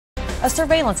A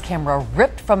surveillance camera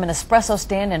ripped from an espresso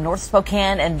stand in North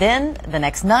Spokane, and then the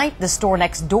next night, the store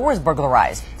next door is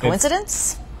burglarized.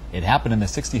 Coincidence? It happened in the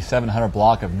 6700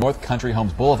 block of North Country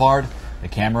Homes Boulevard. The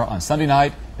camera on Sunday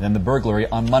night, and then the burglary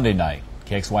on Monday night.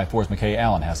 KXLY4's McKay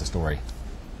Allen has the story.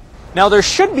 Now, there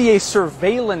should be a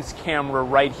surveillance camera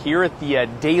right here at the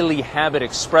Daily Habit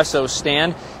Espresso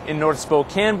stand in North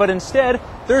Spokane, but instead,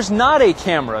 there's not a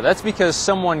camera. That's because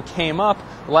someone came up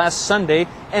last Sunday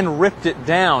and ripped it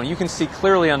down. You can see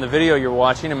clearly on the video you're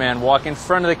watching a man walk in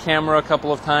front of the camera a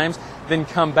couple of times, then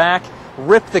come back,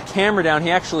 rip the camera down. He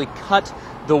actually cut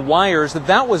the wires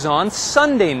that was on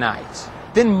Sunday night.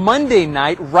 Then Monday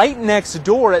night, right next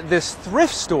door at this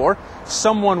thrift store,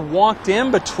 someone walked in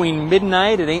between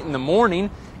midnight and 8 in the morning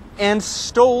and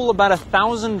stole about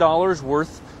 $1,000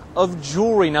 worth of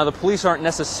jewelry. Now, the police aren't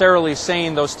necessarily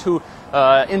saying those two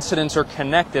incidents are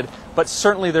connected, but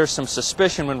certainly there's some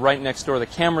suspicion when right next door the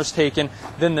camera's taken.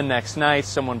 Then the next night,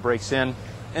 someone breaks in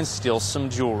and steals some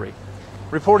jewelry.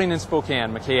 Reporting in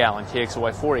Spokane, McKay Allen,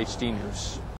 KXLY4 HD News.